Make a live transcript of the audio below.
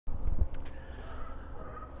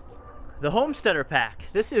The Homesteader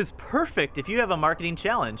Pack. This is perfect if you have a marketing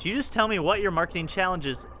challenge. You just tell me what your marketing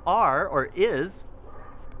challenges are or is.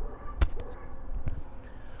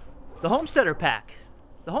 The Homesteader Pack.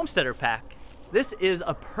 The Homesteader Pack. This is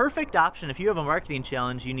a perfect option if you have a marketing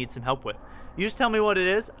challenge you need some help with. You just tell me what it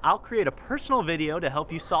is, I'll create a personal video to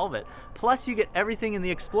help you solve it. Plus you get everything in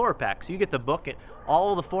the Explorer Pack. So you get the book,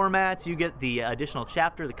 all the formats, you get the additional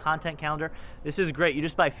chapter, the content calendar. This is great. You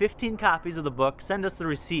just buy 15 copies of the book, send us the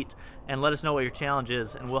receipt, and let us know what your challenge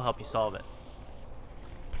is, and we'll help you solve it.